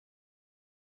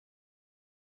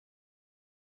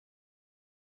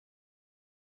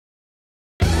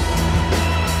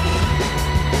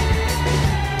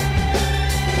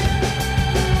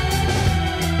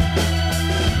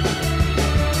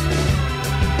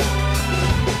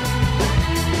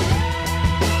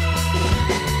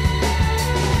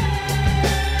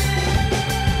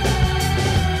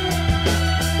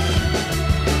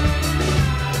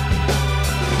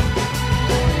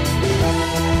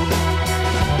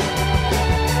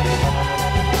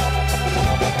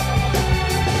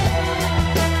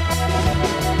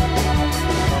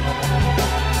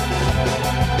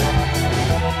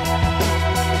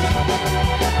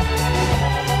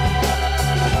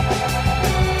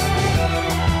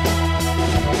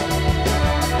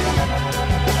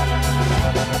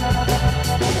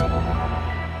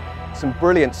Some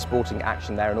brilliant sporting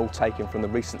action there, and all taken from the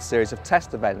recent series of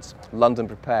test events, London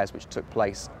Prepares, which took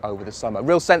place over the summer.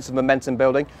 Real sense of momentum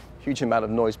building, huge amount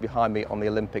of noise behind me on the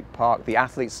Olympic Park. The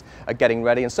athletes are getting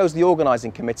ready, and so is the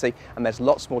organising committee, and there's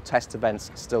lots more test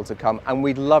events still to come, and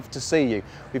we'd love to see you.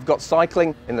 We've got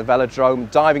cycling in the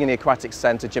Velodrome, diving in the Aquatic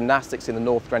Centre, gymnastics in the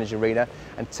North Greenwich Arena,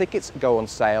 and tickets go on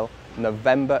sale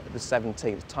November the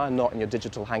 17th. Tie a knot in your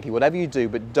digital hanky, whatever you do,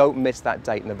 but don't miss that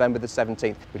date, November the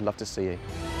 17th. We'd love to see you.